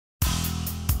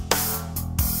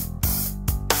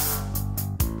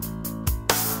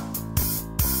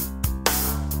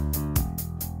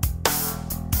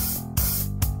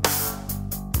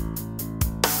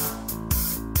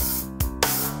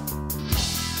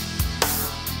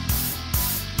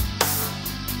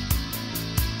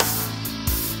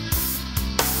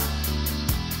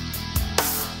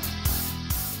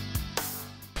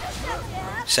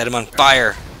Set him on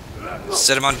fire.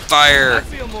 Set him on fire.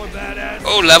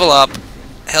 Oh, level up.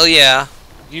 Hell yeah.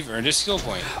 You've earned a skill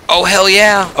point. Oh, hell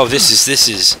yeah. Oh, this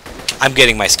is... I'm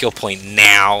getting my skill point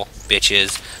now,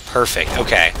 bitches. Perfect.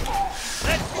 Okay.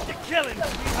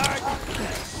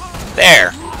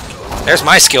 There. There's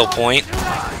my skill point.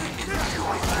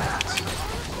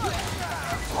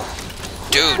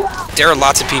 Dude, there are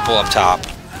lots of people up top.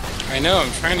 I know,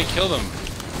 I'm trying to kill them.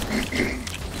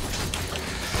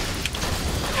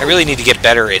 I really need to get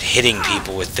better at hitting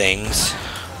people with things.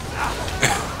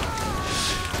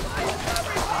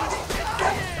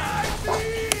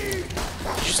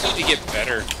 You just need to get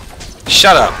better.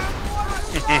 Shut up.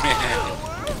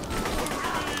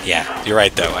 Yeah, you're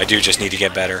right though. I do just need to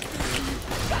get better.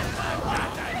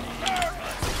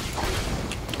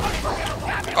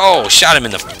 Oh, shot him in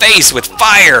the face with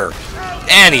fire!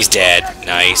 And he's dead.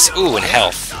 Nice. Ooh, and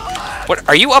health. What,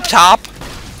 are you up top?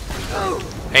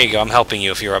 There you go, I'm helping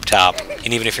you if you're up top.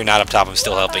 And even if you're not up top, I'm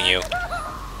still helping you.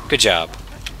 Good job.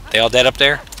 They all dead up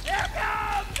there?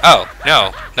 Oh,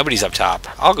 no. Nobody's up top.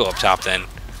 I'll go up top then.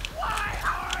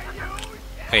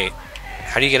 Wait,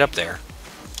 how do you get up there?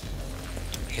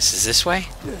 I guess it's this way?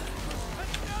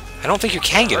 I don't think you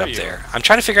can get up there. I'm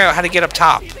trying to figure out how to get up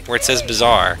top, where it says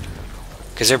bizarre.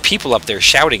 Because there are people up there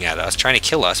shouting at us, trying to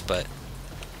kill us, but...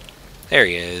 There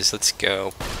he is. Let's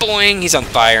go. Boing! He's on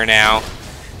fire now.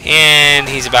 And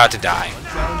he's about to die.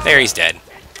 There, he's dead.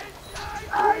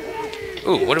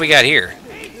 Ooh, what do we got here?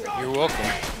 You're welcome.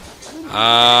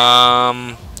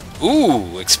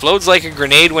 Ooh, explodes like a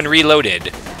grenade when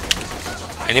reloaded.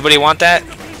 Anybody want that?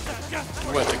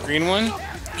 What, the green one?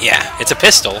 Yeah, it's a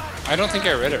pistol. I don't think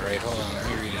I read it right. Hold on, let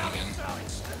me read it again.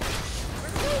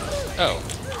 Oh.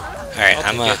 Alright,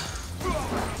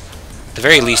 at the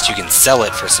very least you can sell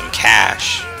it for some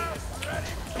cash.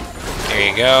 There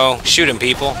you go. Shoot him,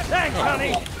 people.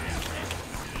 Oh.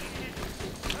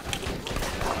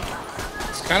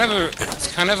 It's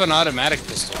kind of an automatic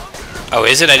pistol. Oh,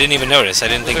 is it? I didn't even notice. I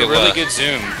didn't think it was. It's a really good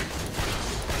zoom.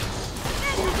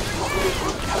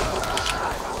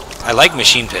 I like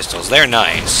machine pistols. They're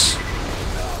nice.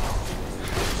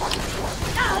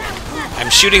 I'm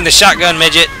shooting the shotgun,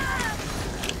 midget.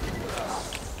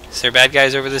 Is there bad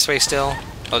guys over this way still?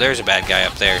 Oh, there's a bad guy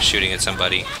up there shooting at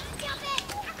somebody.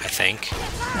 I think.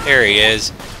 There he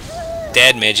is.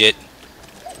 Dead midget.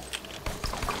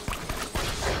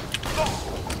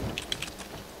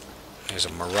 There's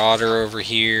a marauder over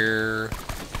here.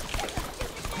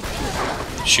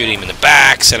 Shoot him in the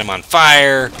back, set him on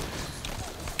fire.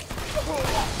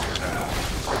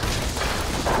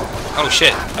 Oh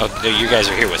shit. Oh, you guys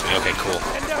are here with me. Okay, cool.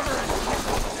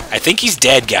 I think he's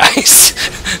dead, guys.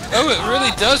 Oh, it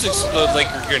really does explode like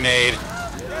a grenade.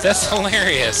 That's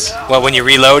hilarious. Well, when you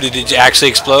reload, it actually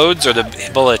explodes, or the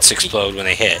bullets explode when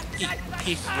they hit?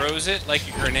 He throws it like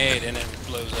a grenade and it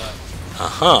blows up.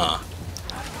 Uh-huh.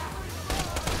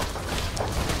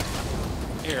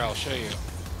 Here, I'll show you.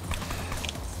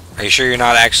 Are you sure you're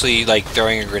not actually, like,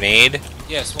 throwing a grenade?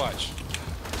 Yes, watch.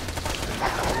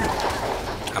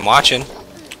 I'm watching.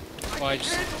 Well, I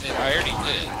already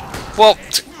did it. Well,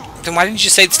 then why didn't you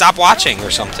say stop watching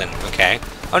or something? Okay.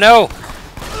 Oh, no!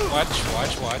 Watch.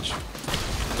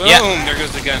 Boom! Yeah. There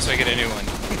goes the gun, so I get a new one.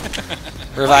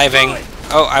 Reviving.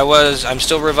 Oh, I'm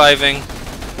still reviving.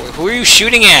 Who are you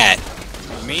shooting at?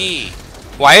 Me.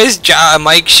 Why is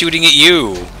Mike shooting at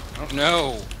you? I don't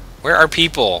know. Where are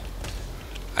people?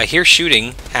 I hear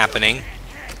shooting happening.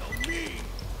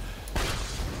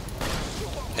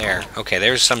 There. Okay,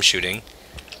 there's some shooting.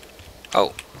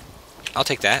 Oh. I'll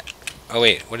take that. Oh,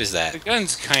 wait. What is that? The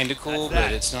gun's kinda cool,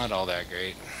 but it's not all that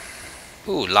great.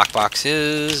 Ooh,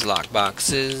 lockboxes.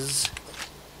 Lockboxes.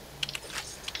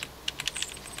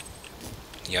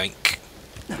 Yoink.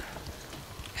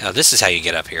 Now, this is how you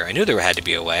get up here. I knew there had to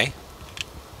be a way.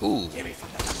 Ooh.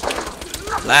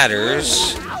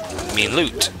 Ladders mean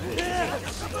loot.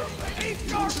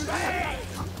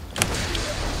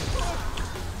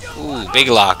 Ooh, big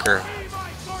locker.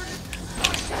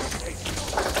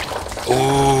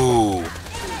 Ooh.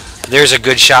 There's a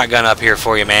good shotgun up here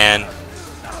for you, man.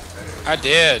 I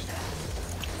did.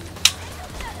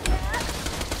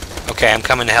 Okay, I'm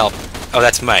coming to help. Oh,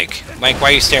 that's Mike. Mike,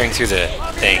 why are you staring through the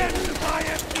thing?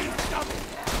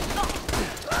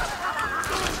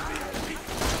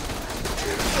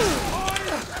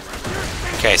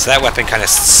 Okay, so that weapon kind of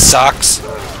sucks.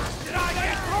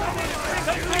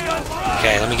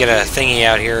 Okay, let me get a thingy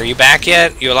out here. Are you back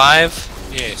yet? You alive?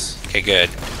 Yes. Okay, good.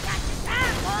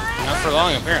 Not for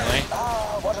long, apparently.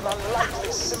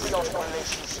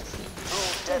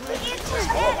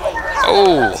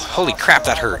 Oh, holy crap,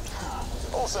 that hurt.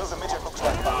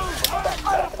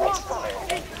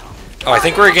 Oh, I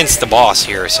think we're against the boss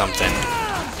here or something.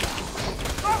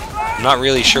 I'm not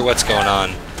really sure what's going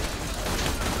on.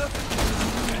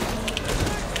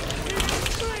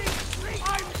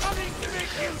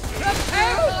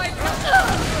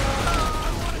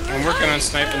 I'm working on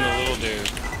sniping the little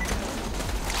dude.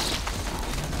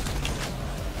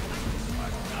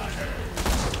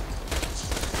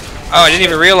 Oh, I didn't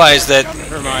even realize that.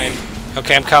 Never mind.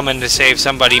 Okay, I'm coming to save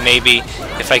somebody, maybe.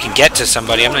 If I can get to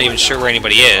somebody. I'm not even sure where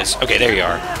anybody is. Okay, there you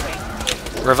are.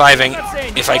 Reviving,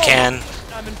 if I can.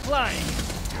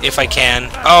 If I can.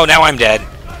 Oh, now I'm dead.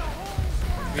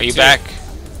 Are you back?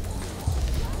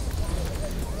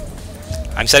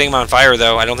 I'm setting him on fire,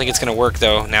 though. I don't think it's going to work,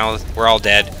 though. Now we're all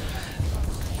dead.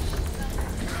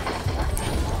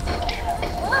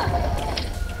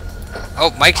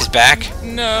 Oh, Mike is back.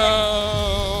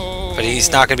 No. But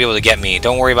he's not going to be able to get me.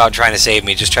 Don't worry about trying to save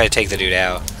me. Just try to take the dude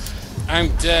out.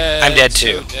 I'm dead. I'm dead,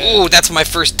 too. So dead. Ooh, that's my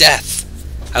first death.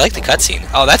 I like the cutscene.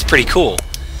 Oh, that's pretty cool.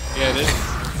 Yeah, it is.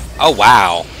 Oh,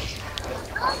 wow.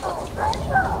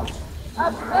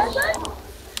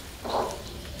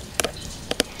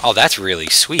 Oh, that's really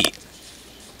sweet.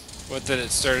 What, that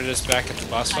it started us back at the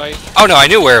boss fight? Oh, no, I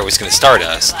knew where it was going to start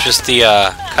us. Just the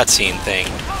cutscene thing.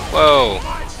 Whoa.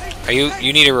 Are you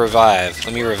need a revive.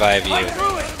 Let me revive you.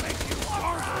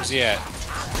 Where's he at?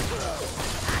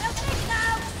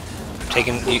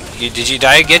 Taking you did you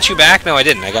die? Get you back? No, I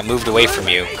didn't. I got moved away from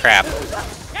you. Crap.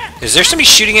 Is there somebody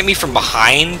shooting at me from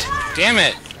behind? Damn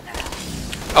it!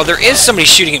 Oh, there is somebody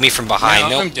shooting at me from behind.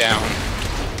 No, Nope. I'm down.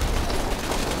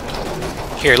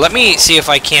 Here, let me see if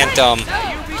I can't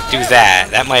do that.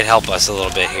 That might help us a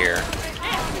little bit here.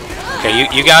 Okay,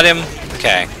 you got him?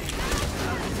 Okay.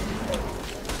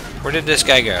 Where did this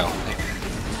guy go?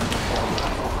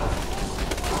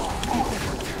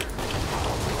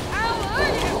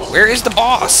 Where is the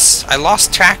boss? I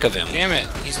lost track of him. Damn it!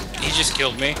 He just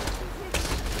killed me.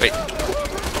 Wait.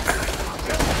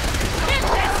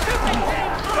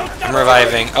 I'm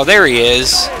reviving. Oh, there he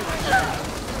is.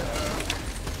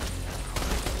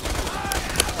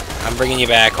 I'm bringing you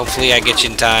back. Hopefully I get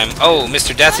you in time. Oh,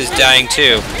 Mr. Death is dying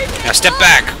too. Now step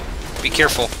back. Be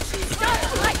careful.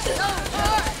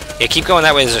 Yeah, keep going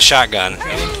that way. There's a shotgun.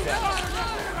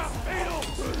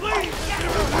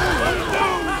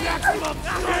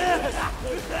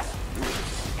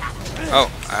 Oh,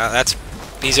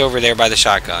 he's over there by the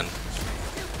shotgun.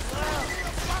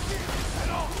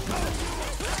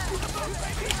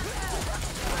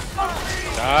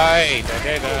 Die, die,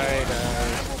 die, die, die.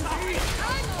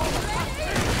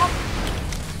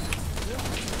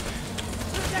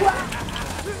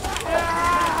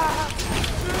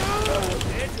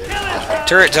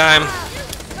 Turret time.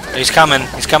 He's coming.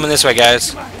 He's coming this way,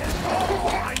 guys.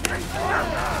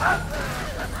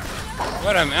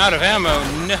 What? I'm out of ammo.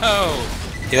 No.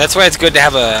 Yeah, that's why it's good to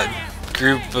have a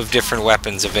group of different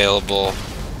weapons available.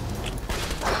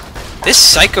 This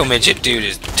Psycho Midget dude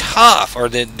is tough. Or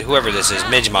whoever this is.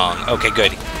 Midgemong. Okay,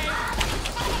 good.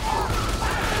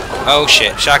 Oh,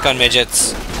 shit. Shotgun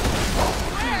midgets.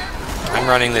 I'm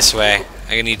running this way.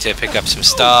 I need to pick up some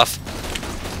stuff.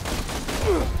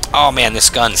 Oh, man, this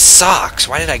gun sucks.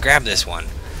 Why did I grab this one?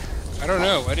 I don't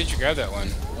know. Why did you grab that one?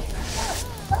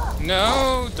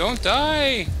 No, don't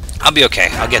die. I'll be okay.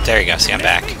 I'll get there. You go. See, I'm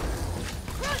back.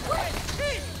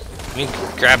 Let me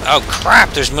grab... Oh,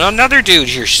 crap. There's another dude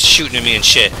here shooting at me and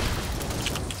shit.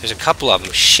 There's a couple of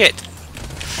them. Shit.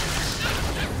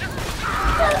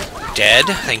 Dead.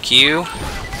 Thank you.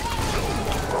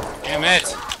 Damn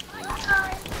it.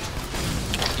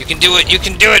 You can do it. You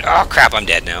can do it. Oh, crap. I'm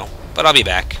dead now. But I'll be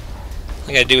back. All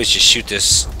I gotta do is just shoot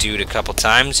this dude a couple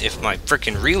times. If my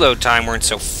frickin' reload time weren't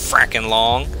so frackin'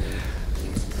 long.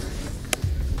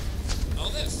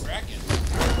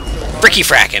 Fricky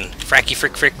frackin'. Fracky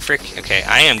frick frick frick. Okay,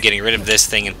 I am getting rid of this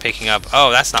thing and picking up...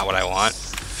 Oh, that's not what I want.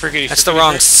 Frickety, That's the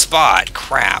wrong spot.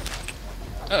 Crap.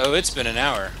 Uh-oh, it's been an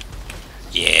hour.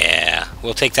 Yeah.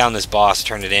 We'll take down this boss,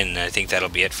 turn it in, and I think that'll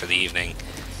be it for the evening.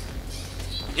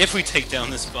 If we take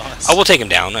down this boss. Oh, we'll take him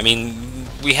down. I mean,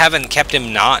 we haven't kept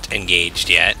him not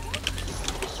engaged yet.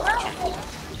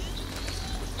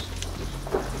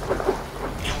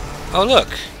 Oh, look.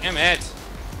 Damn it.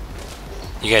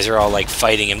 You guys are all, like,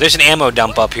 fighting him. There's an ammo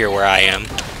dump up here where I am.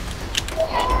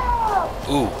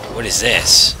 Ooh, what is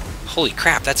this? Holy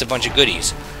crap, that's a bunch of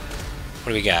goodies.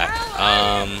 What do we got?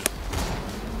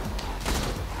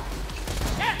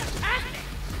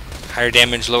 Higher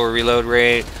damage, lower reload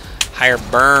rate, higher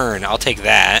burn. I'll take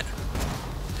that.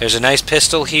 There's a nice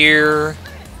pistol here.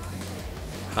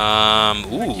 Ooh.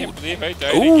 I can't believe I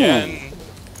died again.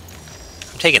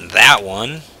 I'm taking that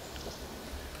one.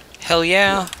 Hell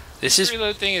yeah. This The is...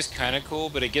 reload thing is kind of cool,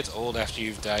 but it gets old after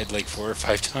you've died like 4 or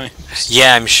 5 times.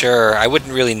 Yeah, I'm sure. I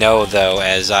wouldn't really know, though,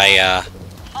 as I,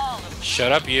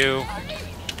 Shut up, you.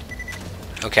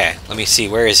 Okay, let me see.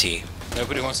 Where is he?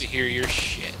 Nobody wants to hear your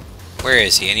shit. Where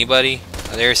is he? Anybody?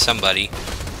 Oh, there's somebody.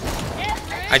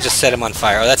 I just set him on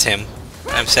fire. Oh, that's him.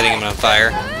 I'm setting him on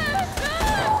fire.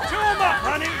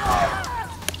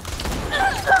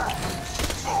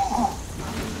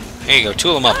 There you go.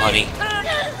 Tool him up, honey.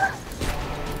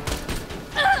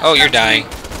 Oh, you're dying.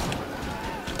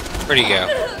 Where'd he go?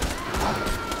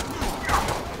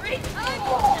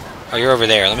 Oh, you're over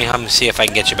there. Let me see if I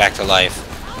can get you back to life.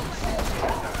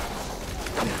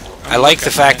 I like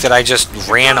the fact that I just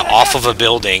ran off of a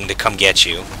building to come get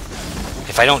you.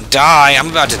 If I don't die, I'm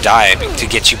about to die to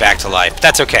get you back to life. But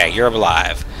that's okay. You're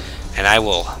alive. And I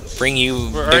will bring you...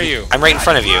 Where are you? I'm right in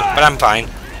front of you, but I'm fine.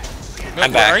 No,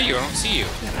 I'm back. Where are you? I don't see you.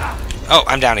 Oh,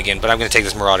 I'm down again, but I'm going to take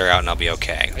this Marauder out and I'll be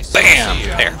okay. I still Bam! see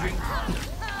you. There.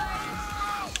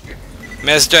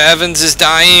 Mr. Evans is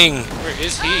dying! Where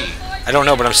is he? I don't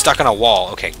know, but I'm stuck on a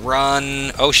wall. Okay,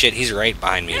 run. Oh shit, he's right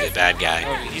behind me, the bad guy.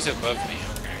 Oh, he's above me.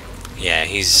 Okay. Yeah,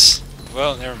 he's...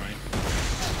 Well, never mind.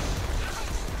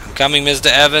 I'm coming,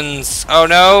 Mr. Evans. Oh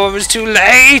no, it was too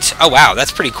late! Oh wow,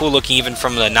 that's pretty cool looking even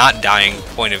from the not dying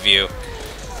point of view.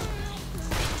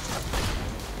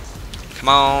 Come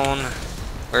on.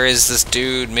 Where is this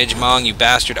dude? Midgemong, you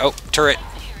bastard. Oh, turret.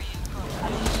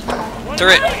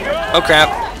 Turret. Oh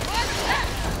crap.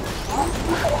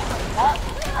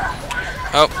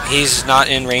 Oh, he's not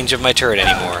in range of my turret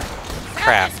anymore.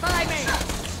 Crap.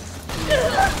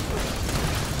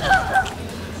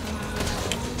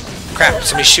 Crap,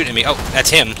 somebody's shooting at me. Oh, that's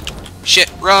him. Shit,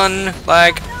 run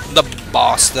like the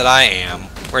boss that I am.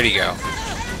 Where'd he go?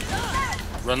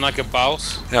 Run like a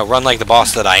boss? No, run like the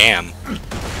boss that I am.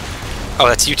 Oh,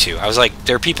 that's you two. I was like,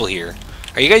 there are people here.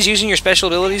 Are you guys using your special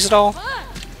abilities at all?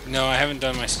 No, I haven't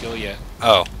done my skill yet.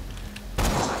 Oh.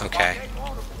 Okay.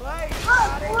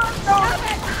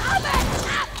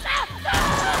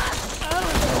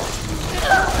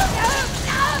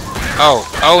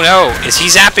 Oh no! Is he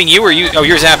zapping you or you? Oh,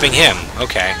 you're zapping him.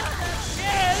 Okay.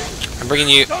 I'm bringing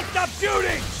you. Don't stop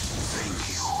shooting!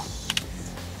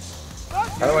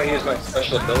 How do I use my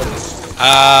special abilities?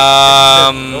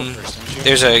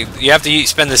 There's a. You have to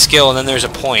spend the skill, and then there's a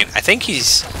point. I think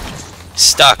he's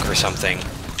stuck or something.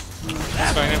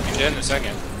 That's fine if you're dead in a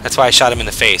second. That's why I shot him in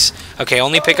the face. Okay,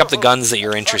 only pick up the guns that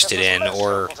you're interested in,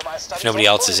 or if nobody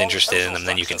else is interested in them,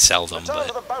 then you can sell them.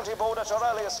 But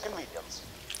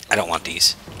I don't want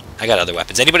these. I got other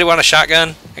weapons. Anybody want a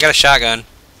shotgun? I got a shotgun.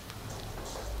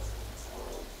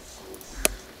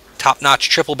 Top-notch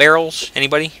triple barrels.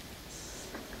 Anybody?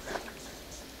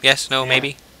 Yes? No?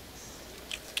 Maybe?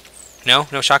 No?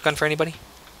 No shotgun for anybody?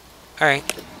 Alright.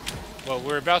 Well,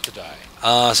 we're about to die.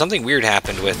 Something weird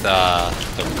happened with the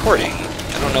recording.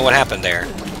 I don't know what happened there.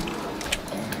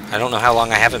 I don't know how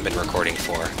long I haven't been recording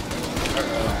for.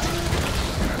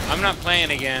 I'm not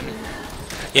playing again.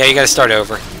 Yeah, you gotta start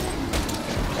over.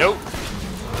 Nope.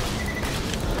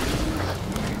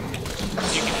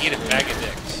 You can eat a bag of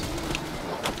dicks.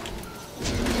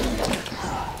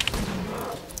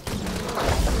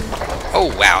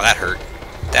 Oh, wow, that hurt.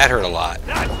 That hurt a lot.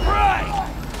 That's right!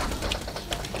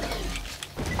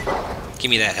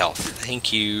 Give me that health.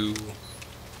 Thank you.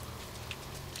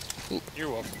 You're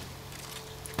welcome.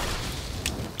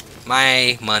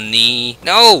 My money.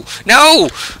 No! No!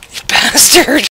 You bastard!